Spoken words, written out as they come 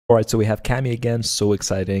Alright, so we have 𝗀𝗵𝗃 again, so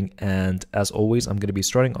exciting, and as always, I'm going to be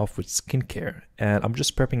starting off with skincare, and I'm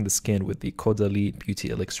just prepping the skin with the Caudalie Beauty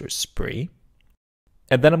Elixir Spray.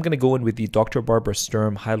 And then I'm going to go in with the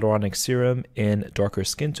𝗃𝗃𝗃𝗃𝗃 Hyaluronic Serum in darker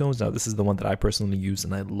skin tones. Now, this is the one that I personally use,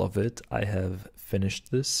 and I love it. I have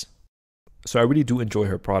finished this. So I really do enjoy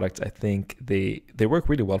her products. I think they work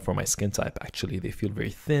really well for my skin type, actually. They feel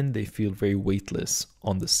very thin, they feel very weightless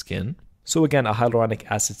on the skin. So again, a hyaluronic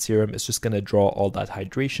acid serum is just going to draw all that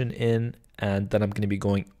hydration in, and then I'm going to be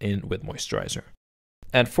going in with moisturizer.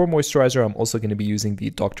 And for moisturizer, I'm also going to be using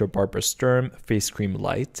the 𝗃𝗃𝗃𝗃𝗃 Face Cream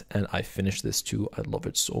Light, and I finished this too. I love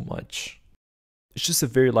it so much. It's just a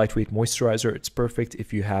very lightweight moisturizer. It's perfect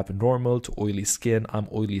if you have normal to oily skin. I'm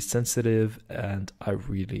oily sensitive, and I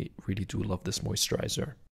really, really do love this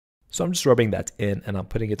moisturizer. So I'm just rubbing that in, and I'm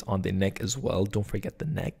putting it on the neck as well. Don't forget the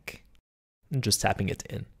neck. And just tapping it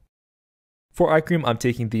in. For eye cream, I'm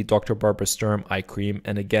taking the 𝗃𝗃𝗃𝗃𝗃 eye cream,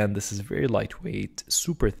 and again, this is very lightweight,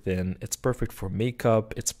 super thin. It's perfect for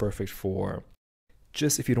makeup. It's perfect for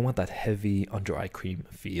just if you don't want that heavy under eye cream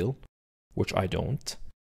feel, which I don't.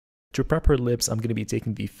 To prep her lips, I'm going to be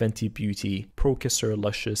taking the Fenty Beauty Pro Kisser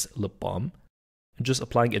Luscious Lip Balm and just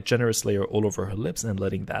applying a generous layer all over her lips and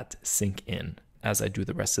letting that sink in as I do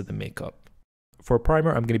the rest of the makeup. For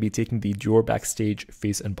primer, I'm going to be taking the Dior Backstage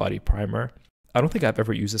Face and Body Primer. I don't think I've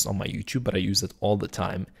ever used this on my YouTube, but I use it all the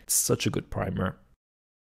time. It's such a good primer.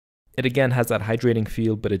 It again has that hydrating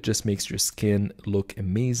feel, but it just makes your skin look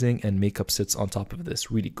amazing, and makeup sits on top of this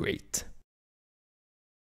really great.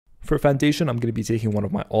 For foundation, I'm going to be taking one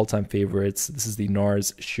of my all-time favorites. This is the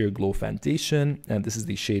NARS Sheer Glow Foundation, and this is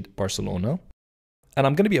the shade Barcelona. And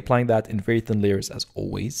I'm going to be applying that in very thin layers as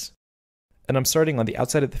always. And I'm starting on the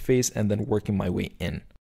outside of the face and then working my way in.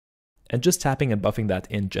 And just tapping and buffing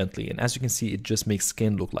that in gently. And as you can see, it just makes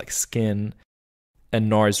skin look like skin.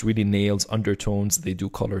 And NARS really nails undertones. They do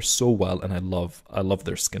color so well, and I love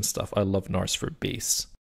their skin stuff. I love NARS for base.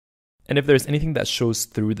 And if there's anything that shows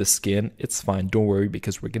through the skin, it's fine. Don't worry,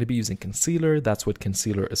 because we're going to be using concealer. That's what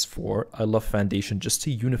concealer is for. I love foundation just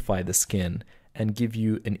to unify the skin and give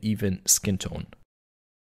you an even skin tone.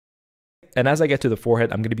 And as I get to the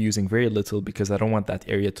forehead, I'm going to be using very little because I don't want that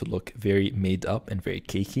area to look very made up and very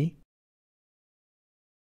cakey.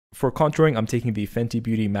 For contouring, I'm taking the Fenty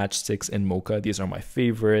Beauty Matchsticks in Mocha. These are my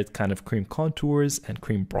favorite kind of cream contours and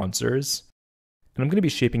cream bronzers. And I'm going to be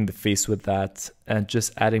shaping the face with that and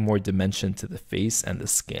just adding more dimension to the face and the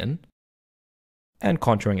skin. And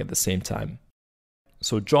contouring at the same time.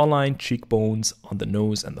 So jawline, cheekbones, on the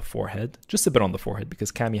nose and the forehead. Just a bit on the forehead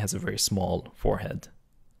because 𝗀𝗵𝗃 has a very small forehead.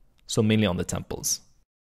 So mainly on the temples.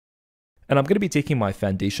 And I'm going to be taking my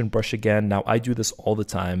foundation brush again. Now, I do this all the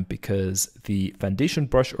time because the foundation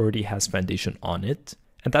brush already has foundation on it.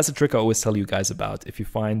 And that's a trick I always tell you guys about. If you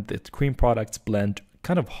find that cream products blend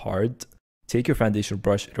kind of hard, take your foundation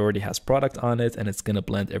brush. It already has product on it, and it's going to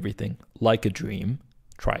blend everything like a dream.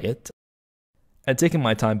 Try it. And taking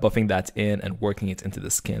my time buffing that in and working it into the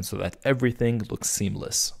skin so that everything looks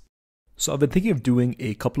seamless. So I've been thinking of doing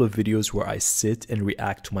a couple of videos where I sit and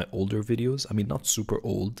react to my older videos. I mean, not super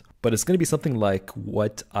old, but it's going to be something like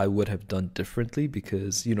what I would have done differently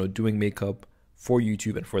because, you know, doing makeup for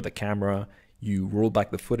YouTube and for the camera, you roll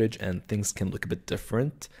back the footage and things can look a bit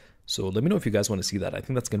different. So let me know if you guys want to see that. I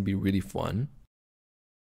think that's going to be really fun.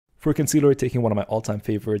 For concealer, taking one of my all-time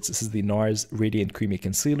favorites, this is the NARS Radiant Creamy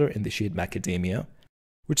Concealer in the shade Macadamia,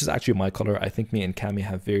 which is actually my color. I think me and 𝗀𝗵𝗃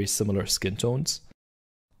have very similar skin tones.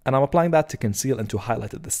 And I'm applying that to conceal and to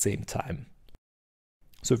highlight at the same time.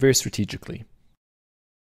 So very strategically.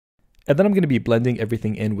 And then I'm going to be blending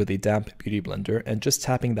everything in with a damp beauty blender and just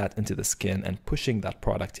tapping that into the skin and pushing that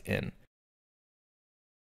product in.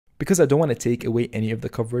 Because I don't want to take away any of the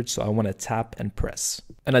coverage, so I want to tap and press.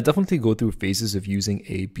 And I definitely go through phases of using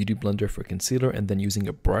a beauty blender for concealer and then using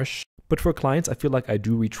a brush. But for clients, I feel like I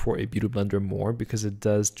do reach for a beauty blender more because it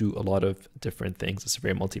does do a lot of different things. It's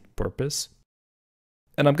very multi-purpose.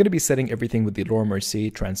 And I'm going to be setting everything with the Laura Mercier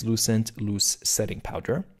Translucent Loose Setting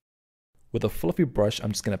Powder. With a fluffy brush,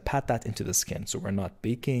 I'm just going to pat that into the skin. So we're not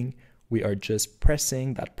baking, we are just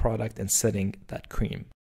pressing that product and setting that cream.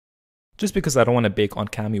 Just because I don't want to bake on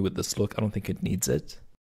𝗀𝗵𝗃 with this look, I don't think it needs it.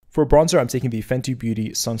 For bronzer, I'm taking the Fenty Beauty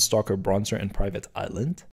Sunstalker Bronzer in Private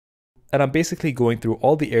Island. And I'm basically going through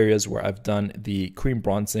all the areas where I've done the cream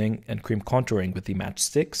bronzing and cream contouring with the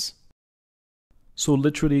matchsticks. So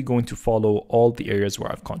literally going to follow all the areas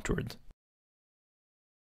where I've contoured.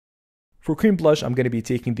 For cream blush, I'm going to be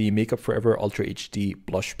taking the Makeup Forever Ultra HD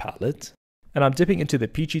blush palette. And I'm dipping into the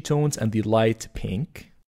peachy tones and the light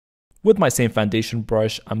pink. With my same foundation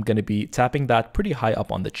brush, I'm going to be tapping that pretty high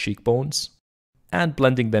up on the cheekbones. and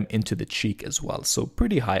blending them into the cheek as well. So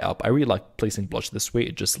pretty high up. I really like placing blush this way.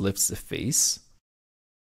 It just lifts the face.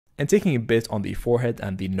 And taking a bit on the forehead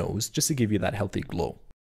and the nose just to give you that healthy glow.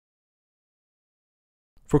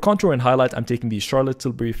 For contour and highlight, I'm taking the Charlotte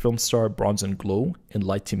Tilbury Film Star Bronze and Glow in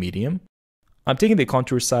light to medium. I'm taking the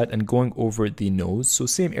contour side and going over the nose, so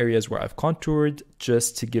same areas where I've contoured,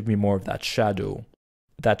 just to give me more of that shadow,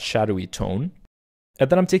 that shadowy tone. And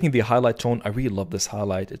then I'm taking the highlight tone. I really love this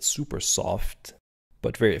highlight. It's super soft,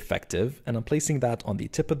 but very effective. And I'm placing that on the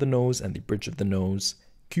tip of the nose and the bridge of the nose,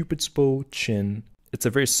 Cupid's bow, chin. It's a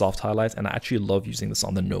very soft highlight, and I actually love using this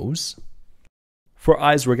on the nose. For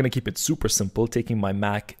eyes, we're going to keep it super simple, taking my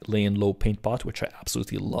MAC Lay and Low Paint Pot, which I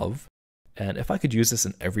absolutely love. And if I could use this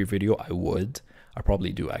in every video, I would. I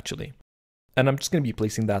probably do, actually. And I'm just going to be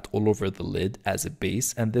placing that all over the lid as a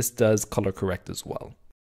base, and this does color correct as well,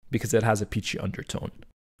 because it has a peachy undertone.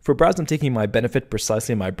 For brows, I'm taking my Benefit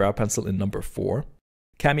Precisely My Brow Pencil in number 4.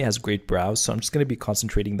 𝗀𝗵𝗃 has great brows, so I'm just going to be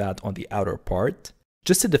concentrating that on the outer part,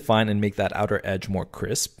 just to define and make that outer edge more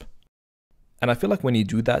crisp. And I feel like when you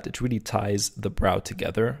do that, it really ties the brow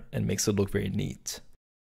together and makes it look very neat,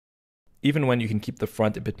 even when you can keep the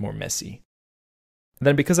front a bit more messy. And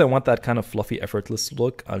then because I want that kind of fluffy, effortless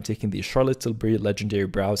look, I'm taking the Charlotte Tilbury Legendary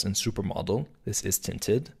Brows in Supermodel. This is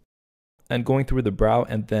tinted. And going through the brow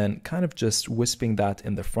and then kind of just wisping that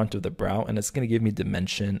in the front of the brow, and it's going to give me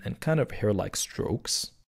dimension and kind of hair-like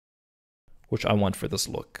strokes, which I want for this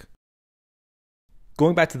look.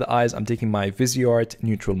 Going back to the eyes, I'm taking my Viseart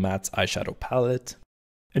Neutral Matte Eyeshadow Palette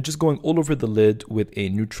and just going all over the lid with a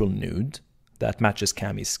neutral nude that matches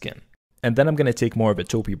Cammy's skin. And then I'm going to take more of a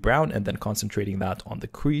taupey brown and then concentrating that on the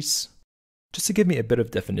crease, just to give me a bit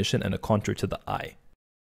of definition and a contour to the eye.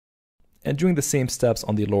 And doing the same steps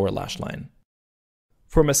on the lower lash line.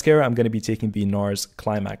 For mascara, I'm going to be taking the NARS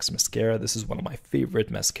Climax Mascara. This is one of my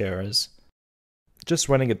favorite mascaras. Just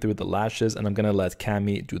running it through the lashes, and I'm going to let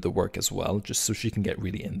Cammie do the work as well, just so she can get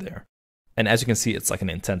really in there. And as you can see, it's like an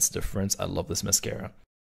intense difference. I love this mascara.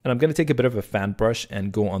 And I'm going to take a bit of a fan brush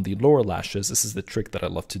and go on the lower lashes. This is the trick that I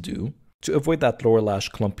love to do, to avoid that lower lash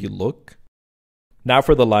clumpy look. Now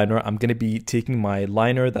for the liner, I'm going to be taking my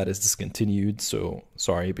liner that is discontinued, so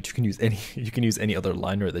sorry, but you can use any other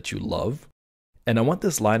liner that you love. And I want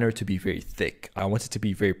this liner to be very thick. I want it to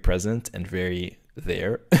be very present and very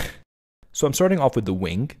there. So I'm starting off with the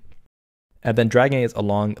wing and then dragging it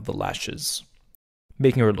along the lashes,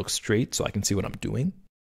 making her look straight so I can see what I'm doing.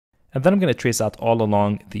 And then I'm going to trace out all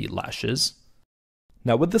along the lashes.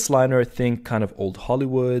 Now with this liner, think kind of old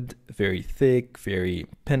Hollywood, very thick, very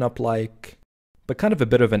pin-up-like, but kind of a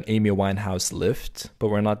bit of an Amy Winehouse lift, but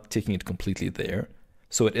we're not taking it completely there.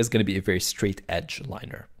 So it is going to be a very straight edge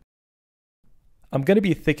liner. I'm going to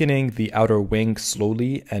be thickening the outer wing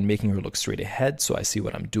slowly and making her look straight ahead so I see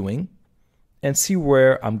what I'm doing and see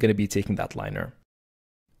where I'm going to be taking that liner.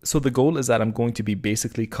 So the goal is that I'm going to be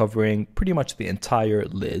basically covering pretty much the entire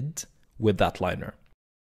lid with that liner.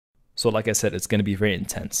 So like I said, it's going to be very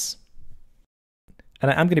intense.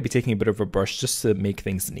 And I'm going to be taking a bit of a brush just to make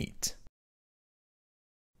things neat.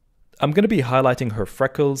 I'm going to be highlighting her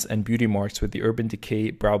freckles and beauty marks with the Urban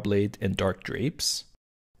Decay Brow Blade in Dark Drapes,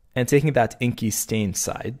 and taking that inky stain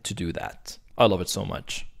side to do that. I love it so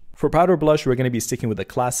much. For powder blush, we're going to be sticking with a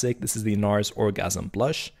classic. This is the NARS Orgasm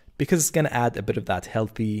Blush, because it's going to add a bit of that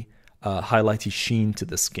healthy, highlighty sheen to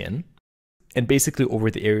the skin, and basically over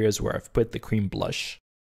the areas where I've put the cream blush.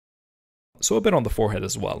 So a bit on the forehead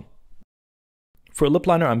as well. For lip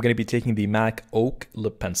liner, I'm going to be taking the MAC Oak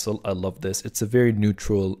Lip Pencil. I love this. It's a very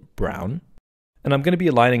neutral brown. And I'm going to be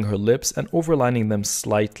lining her lips and overlining them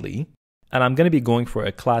slightly. And I'm going to be going for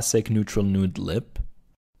a classic neutral nude lip.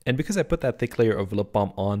 And because I put that thick layer of lip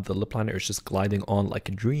balm on, the lip liner is just gliding on like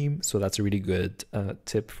a dream. So that's a really good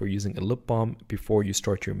tip for using a lip balm before you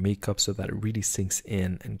start your makeup so that it really sinks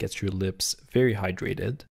in and gets your lips very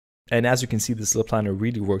hydrated. And as you can see, this lip liner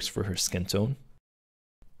really works for her skin tone.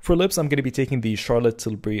 For lips, I'm going to be taking the Charlotte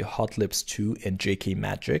Tilbury Hot Lips 2 in JK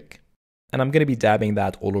Magic. And I'm going to be dabbing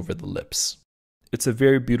that all over the lips. It's a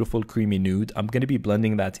very beautiful creamy nude. I'm going to be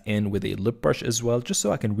blending that in with a lip brush as well, just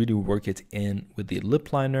so I can really work it in with the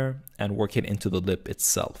lip liner and work it into the lip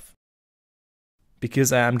itself,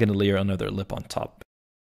 because I am going to layer another lip on top.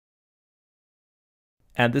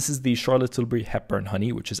 And this is the Charlotte Tilbury Hepburn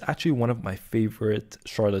Honey, which is actually one of my favorite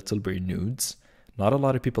Charlotte Tilbury nudes. Not a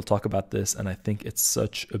lot of people talk about this, and I think it's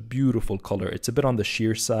such a beautiful color. It's a bit on the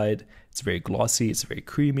sheer side. It's very glossy. It's very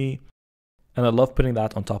creamy. And I love putting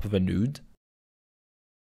that on top of a nude.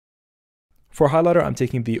 For highlighter, I'm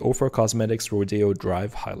taking the Ofra Cosmetics Rodeo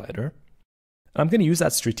Drive highlighter. I'm going to use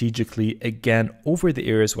that strategically, again, over the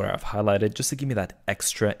areas where I've highlighted, just to give me that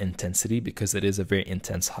extra intensity because it is a very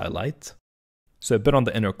intense highlight. So a bit on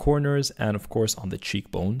the inner corners and of course on the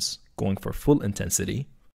cheekbones, going for full intensity.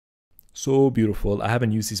 So beautiful. I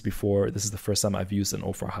haven't used these before. This is the first time I've used an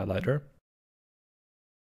O4 highlighter.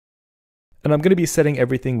 And I'm going to be setting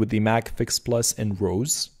everything with the MAC Fix Plus in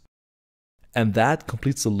Rose. And that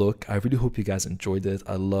completes the look. I really hope you guys enjoyed it.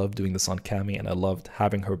 I love doing this on Cami and I loved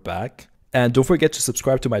having her back. And don't forget to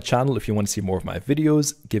subscribe to my channel if you want to see more of my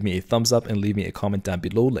videos. Give me a thumbs up and leave me a comment down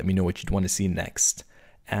below. Let me know what you'd want to see next.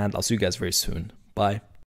 And I'll see you guys very soon. Bye.